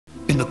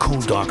the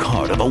cold, dark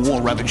heart of a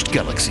war-ravaged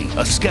galaxy,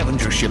 a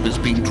scavenger ship is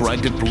being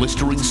dragged at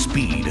blistering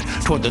speed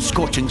toward the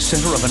scorching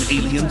center of an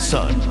alien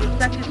sun.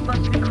 It's actually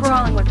supposed to be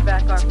crawling with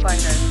back our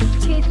fighter.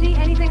 Casey,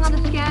 anything on the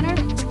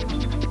scanners?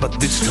 But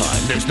this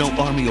time, there's no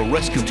army or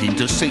rescue team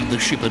to save the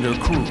ship and her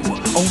crew.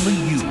 Only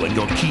you and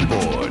your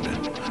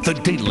keyboard. The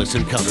Daedalus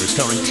Encounter,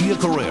 starring Tia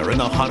Carrere in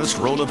the hottest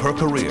role of her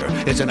career,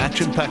 is an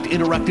action-packed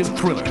interactive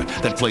thriller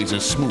that plays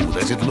as smooth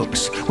as it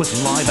looks,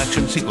 with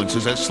live-action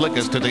sequences as slick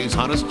as today's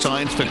hottest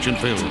science fiction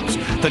films.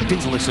 The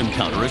Daedalus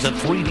Encounter is a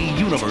 3D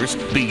universe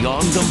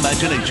beyond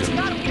imagination.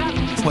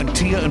 When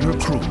Tia and her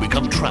crew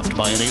become trapped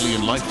by an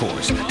alien life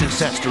force,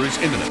 disaster is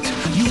imminent.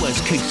 You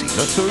as Casey,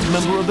 the third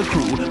member of the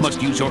crew,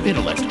 must use your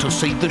intellect to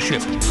save the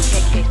ship.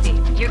 Okay, Casey,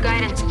 your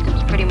guidance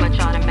system's pretty much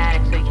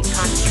automatic, so you can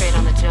concentrate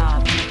on the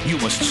job. You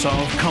must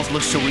solve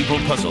countless cerebral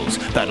puzzles,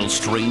 battle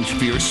strange,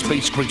 fierce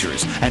space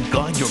creatures, and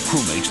guide your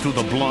crewmates through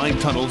the blind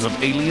tunnels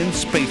of alien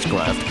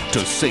spacecraft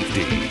to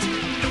safety.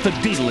 The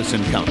Daedalus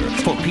Encounter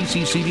for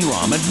PC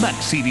CD-ROM and Mac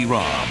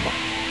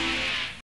CD-ROM.